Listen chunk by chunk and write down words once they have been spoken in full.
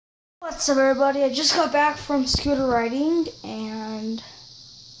What's up, everybody? I just got back from scooter riding, and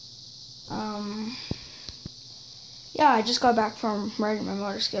yeah, I just got back from riding my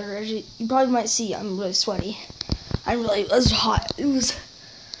motor scooter. As you probably might see, I'm really sweaty. It was hot. It was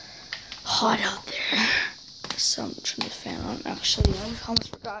hot out there. So I'm turning the fan on. Actually, I almost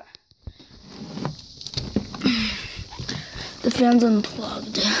forgot. The fan's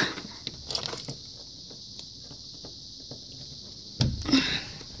unplugged.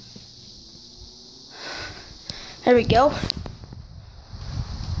 There we go.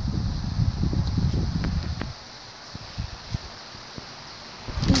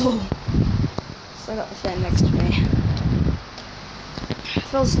 Whoa. So I got the fan next to me.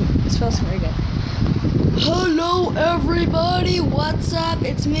 It smells very good. Hello everybody, what's up?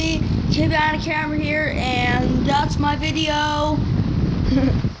 It's me, Kid Behind the Camera here, and that's my video.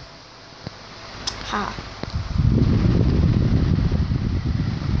 Ha.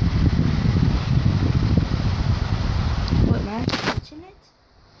 What, am I touching it?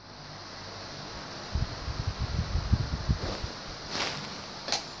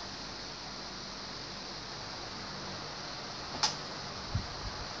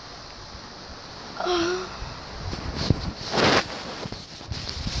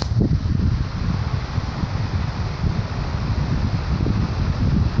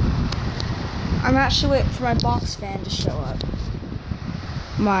 I'm actually waiting for my box fan to show up.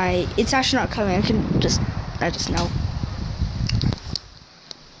 It's actually not coming. I just know.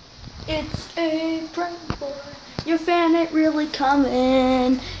 It's a prank, boy. Your fan ain't really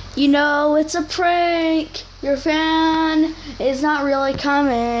coming. You know it's a prank. Your fan is not really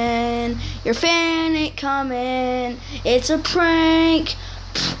coming. Your fan ain't coming. It's a prank.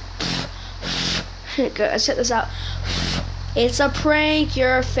 Let's check this out. It's a prank,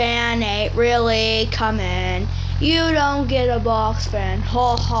 your fan ain't really coming. You don't get a box fan.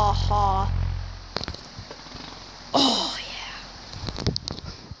 Ha ha ha. Oh yeah.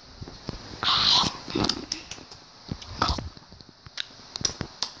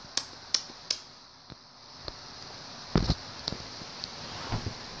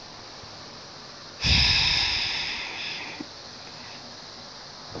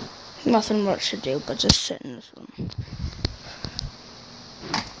 Nothing much to do but just sit in this room.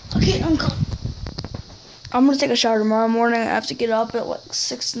 Okay, I'm gonna take a shower tomorrow morning. I have to get up at like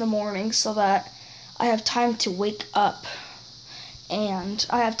 6 in the morning so that I have time to wake up. And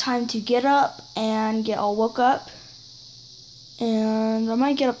I have time to get up and get all woke up. And I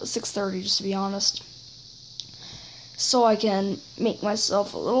might get up at 6:30 just to be honest. So I can make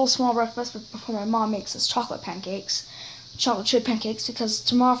myself a little small breakfast before my mom makes us chocolate chip pancakes, because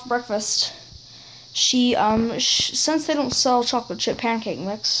tomorrow for breakfast, since they don't sell chocolate chip pancake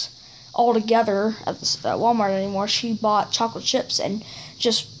mix altogether at Walmart anymore, she bought chocolate chips and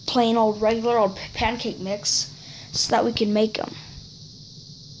just plain old regular old pancake mix so that we can make them.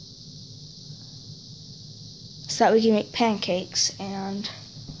 So that we can make pancakes, and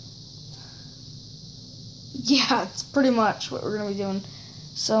yeah, it's pretty much what we're gonna be doing.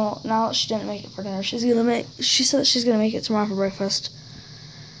 So now that she didn't make it for dinner, she said that she's gonna make it tomorrow for breakfast.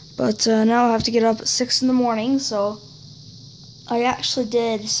 But now I have to get up at 6 in the morning, so I actually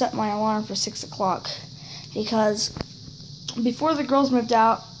did set my alarm for 6 o'clock, because before the girls moved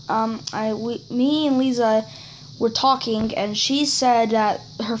out, me and Lisa were talking, and she said that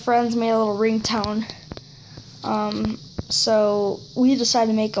her friends made a little ringtone. So we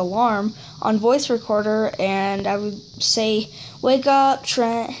decided to make an alarm on voice recorder, and I would say, "Wake up,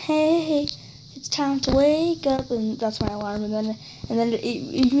 Trent, hey, it's time to wake up," and that's my alarm. And then it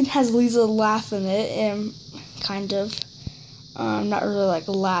even has Lisa laughing it, and kind of, not really like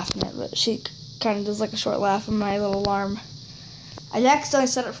laughing it, but she kind of does like a short laugh on my little alarm. I accidentally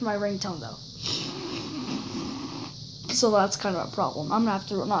set it for my ringtone though, so that's kind of a problem. I'm gonna have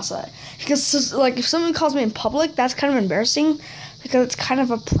to not set it, because like if someone calls me in public, that's kind of embarrassing, because it's kind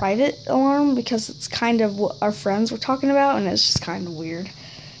of a private alarm, because it's kind of what our friends were talking about, and it's just kind of weird.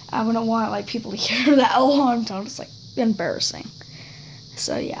 I wouldn't want like people to hear that alarm tone. It's like embarrassing.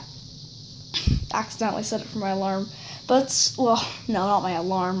 So yeah, accidentally set it for my alarm. But well, no, not my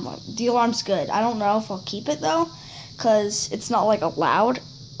alarm. The alarm's good. I don't know if I'll keep it though, because it's not like a loud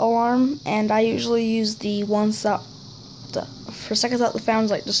alarm, and I usually use the ones that for a second I thought the fan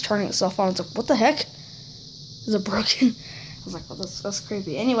was like just turning itself on. It's like, what the heck? Is it broken? I was like, well, that's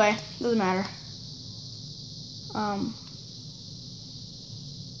creepy. Anyway, doesn't matter.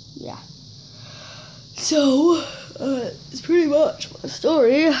 Yeah. So, it's pretty much my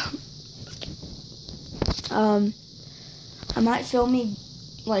story. I might film me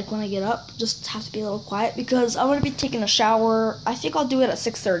like when I get up, just have to be a little quiet because I'm gonna be taking a shower. I think I'll do it at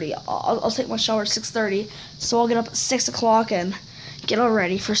 6:30. I'll take my shower at 6:30, so I'll get up at 6 o'clock and get all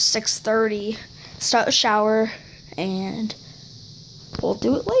ready for 6:30. Start the shower, and we'll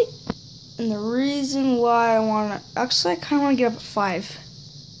do it late. And the reason why I kind of want to get up at 5.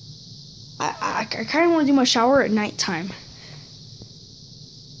 I kind of want to do my shower at nighttime.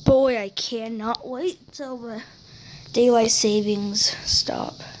 Boy, I cannot wait till the daylight savings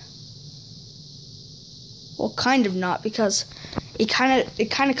stop. Well, kind of not, because it kind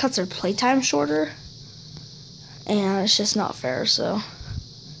of cuts our playtime shorter, and it's just not fair. So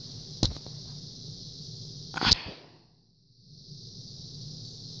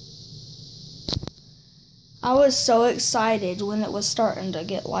I was so excited when it was starting to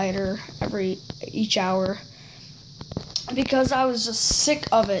get lighter each hour, because I was just sick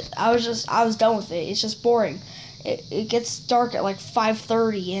of it. I was done with it. It's just boring. It gets dark at like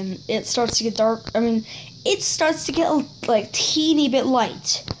 5:30, and it starts to get dark. I mean, it starts to get like teeny bit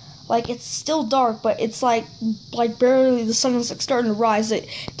light. Like, it's still dark, but it's like barely, the sun is like starting to rise.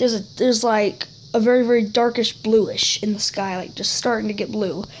 There's like a very, very darkish bluish in the sky, like just starting to get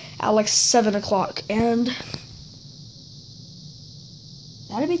blue at like 7 o'clock. And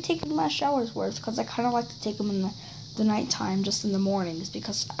that'd be taking my showers worth, because I kind of like to take them in the nighttime, just in the mornings,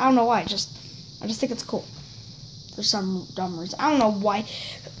 because I don't know why. I just think it's cool. For some dumb reason. I don't know why.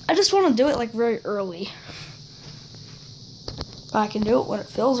 I just want to do it like very early. I can do it when it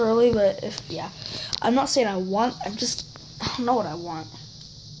feels early, but I'm not saying I want. I don't know what I want.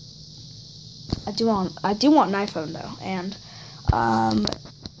 I do want an iPhone though, and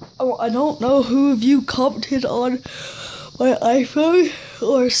I don't know who of you commented on my iPhone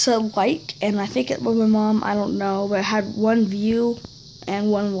or said like, and I think it was my mom. I don't know, but it had 1 view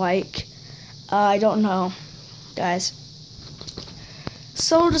and 1 like. I don't know, guys.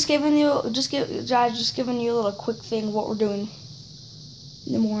 So just giving you a little quick thing of what we're doing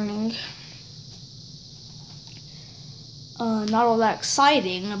in the morning. Not all that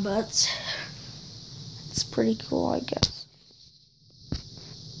exciting, but it's pretty cool, I guess.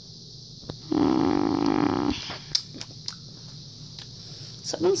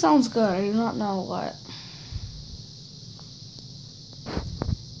 Something sounds good. I do not know what.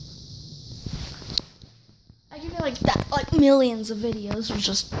 I give you like that, like millions of videos with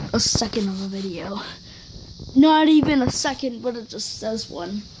just a second of a video. Not even a second, but it just says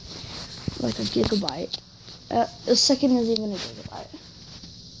one. Like a gigabyte. A second is even a gigabyte.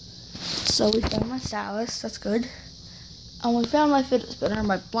 So we found my stylus, that's good. And we found my fidget spinner,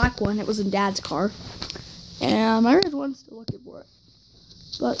 my black one. It was in Dad's car. And my red one's still looking for it.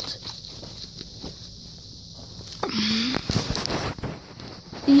 But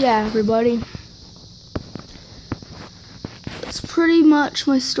yeah, everybody. That's pretty much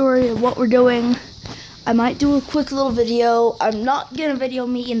my story of what we're doing. I might do a quick little video. I'm not gonna video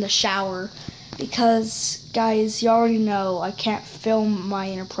me in the shower because, guys, you already know I can't film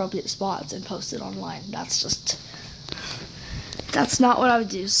my inappropriate spots and post it online. That's not what I would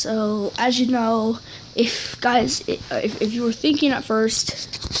do. So, as you know, if you were thinking at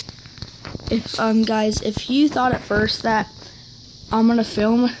first, if you thought at first that I'm gonna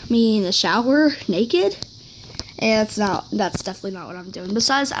film me in the shower naked, and that's definitely not what I'm doing.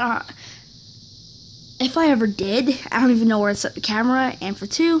 Besides, if I ever did, I don't even know where to set the camera, and for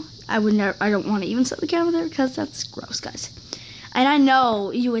 2, I don't want to even set the camera there because that's gross, guys. And I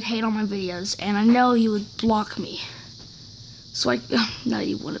know you would hate on my videos, and I know you would block me. So no,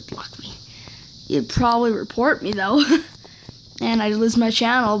 you wouldn't block me. You'd probably report me though, and I'd lose my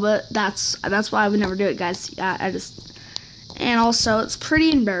channel. But that's why I would never do it, guys. And also it's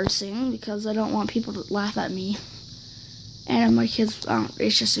pretty embarrassing because I don't want people to laugh at me, and my kids.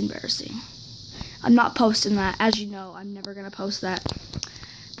 It's just embarrassing. I'm not posting that, as you know. I'm never gonna post that.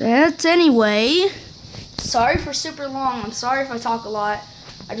 But anyway, sorry for super long. I'm sorry if I talk a lot.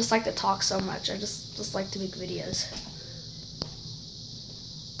 I just like to talk so much. I just like to make videos.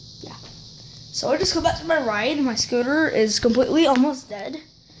 Yeah. So I just go back to my ride. My scooter is completely almost dead.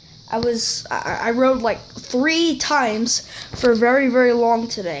 I rode like 3 times for very, very long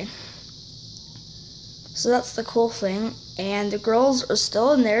today. So that's the cool thing. And the girls are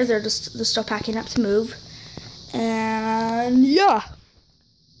still in there. They're still packing up to move. And yeah.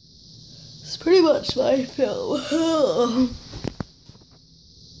 It's pretty much my film.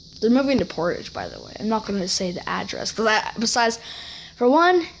 They're moving to Portage, by the way. I'm not going to say the address. Besides, for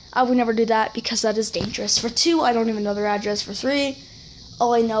 1, I would never do that because that is dangerous. For 2, I don't even know their address. For 3,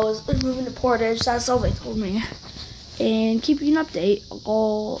 all I know is they're moving to Portage. That's all they told me. And keep you an update.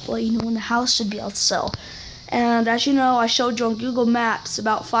 I'll let you know when the house should be able to sell. And as you know, I showed you on Google Maps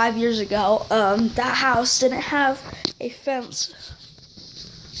about 5 years ago, that house didn't have a fence.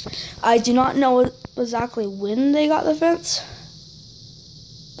 I do not know exactly when they got the fence,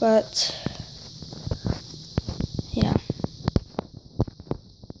 but yeah.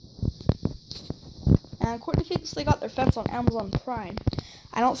 And Courtney thinks they got their fence on Amazon Prime.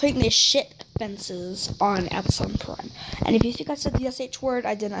 I don't think they ship fences on Amazon Prime. And if you think I said the SH word,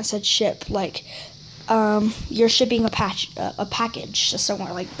 I didn't. I said ship, like you're shipping a package to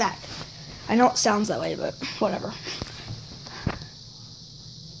somewhere like that. I know it sounds that way, but whatever.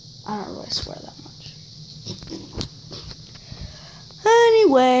 I don't really swear that much.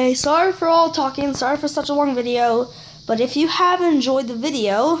 Anyway, sorry for all talking. Sorry for such a long video. But if you have enjoyed the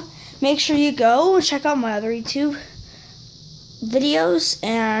video, make sure you go check out my other YouTube videos.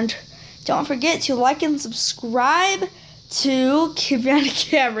 And don't forget to like and subscribe to Keep Behind the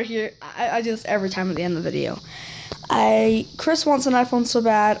Camera here. I do this every time at the end of the video. Chris wants an iPhone so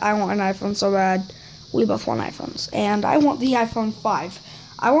bad. I want an iPhone so bad. We both want iPhones. And I want the iPhone 5.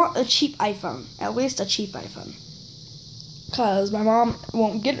 I want a cheap iPhone. At least a cheap iPhone. Because my mom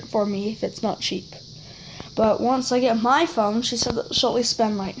won't get it for me if it's not cheap. But once I get my phone, she said that she'll at least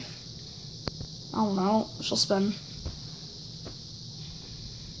spend like, I don't know,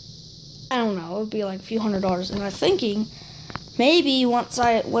 it would be like a few $100s. And I'm thinking, maybe once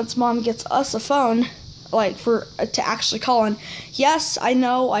mom gets us a phone, like to actually call on. Yes, I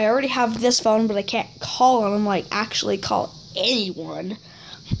know I already have this phone, but I can't call on them, like actually call anyone.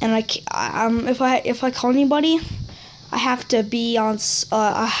 And if I call anybody, I have to be on.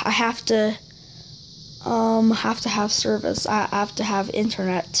 I have to have service. I have to have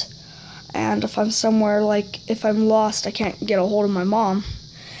internet. And if I'm somewhere, like if I'm lost, I can't get a hold of my mom.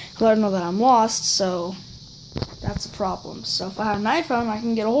 Let her know that I'm lost, so that's a problem. So if I had an iPhone, I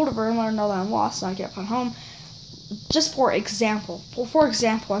can get a hold of her and let her know that I'm lost and I can't find home. Just for example,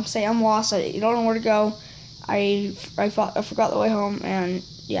 I'm saying I'm lost. I don't know where to go. I forgot the way home, and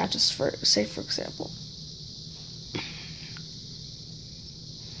yeah, just for example.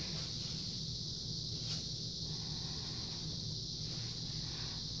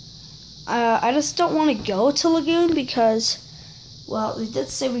 I just don't want to go to Lagoon because, well, they did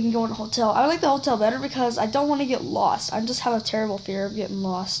say we can go in a hotel. I like the hotel better because I don't want to get lost. I just have a terrible fear of getting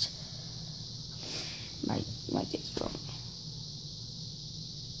lost. Might get drunk.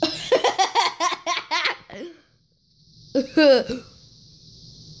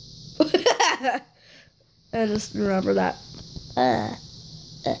 I just remember that.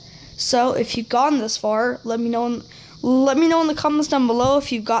 So if you've gone this far, let me know in the comments down below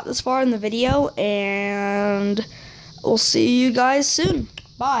if you've got this far in the video, and we'll see you guys soon.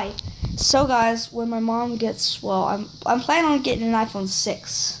 Bye. So guys, when my mom gets, well, I'm planning on getting an iPhone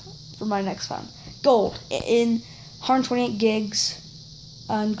 6 for my next phone. Gold in 128 gigs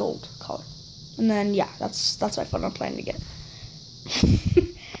and gold color. And then yeah, that's my phone I'm planning to get.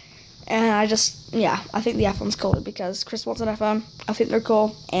 And I think the iPhone's cool because Chris wants an iPhone. I think they're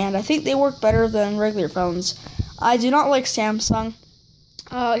cool, and I think they work better than regular phones. I do not like Samsung.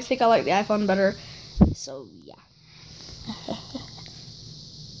 I think I like the iPhone better. So yeah.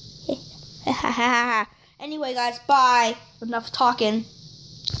 Anyway, guys, bye. Enough talking.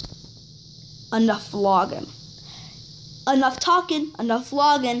 Enough vlogging. Enough talking. Enough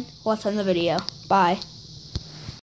vlogging. Let's end the video. Bye.